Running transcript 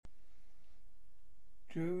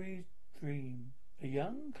Drury's dream. A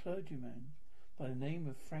young clergyman by the name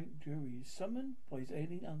of Frank Drury is summoned by his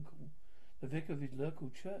ailing uncle, the vicar of his local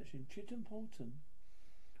church in Chitton Porton.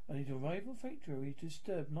 On his arrival, Frank Drury is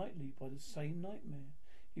disturbed nightly by the same nightmare.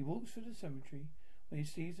 He walks through the cemetery when he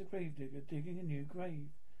sees a gravedigger digging a new grave.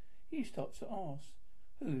 He stops to ask,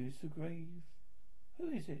 "Who is the grave? Who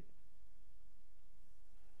is it?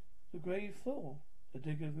 The grave for?" The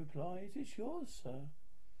digger replies, "It's yours, sir."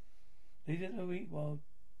 Later in the week, while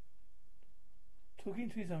talking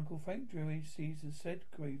to his uncle, Frank Drury sees the said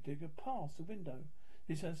gravedigger pass the window.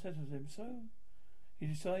 This unsettles him, so he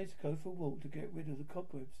decides to go for a walk to get rid of the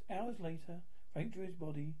cobwebs. Hours later, Frank Drury's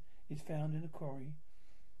body is found in a quarry.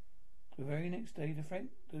 The very next day, the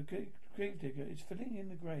gravedigger is filling in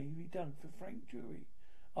the grave he dug for Frank Drury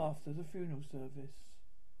after the funeral service.